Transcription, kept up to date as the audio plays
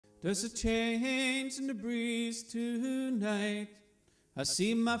There's a change in the breeze tonight. I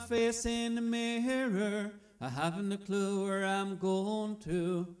see my face in the mirror. I haven't a clue where I'm going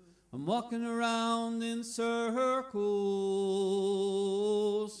to. I'm walking around in circles.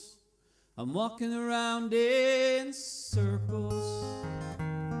 I'm walking around in circles.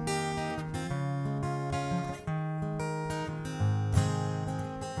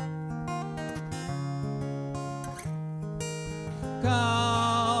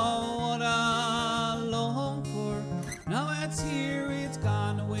 God, what I long for, now it's here, it's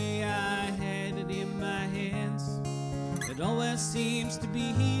gone away. I had it in my hands. It always seems to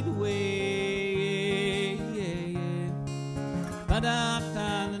be the way.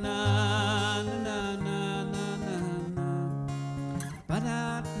 Ba-da-da-na-na-na-na-na-na-na.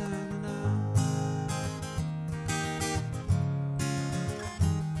 Ba-da-da-na-na.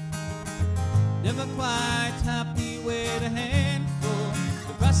 Never quite happy with a handful.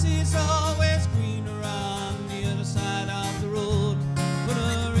 The grass is always greener on the other side of the road. But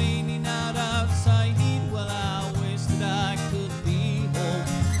a raining out outside, well, I wish that I could be home.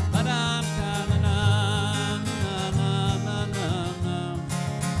 Ba-da-da-na-na-na-na-na-na.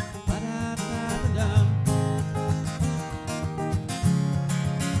 Ba-da-da-da-da.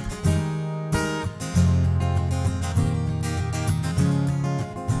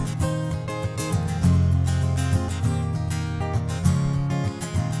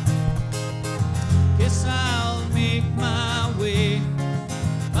 Guess I'll make my way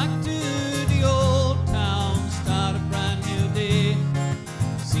back to the old town, start a brand new day.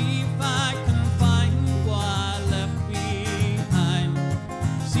 See if I can find what I left behind.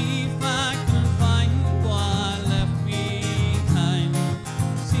 See if I can find what I left behind.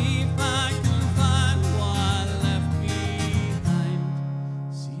 See if I can find what I left behind.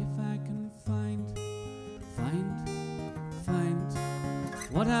 See if I can find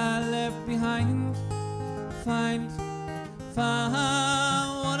what I left behind. Find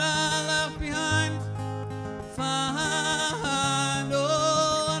what I left behind. Find oh,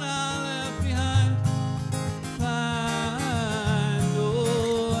 what I left behind. Find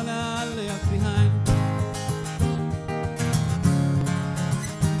oh, what I left behind.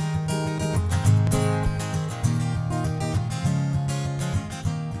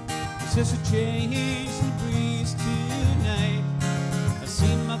 There's a change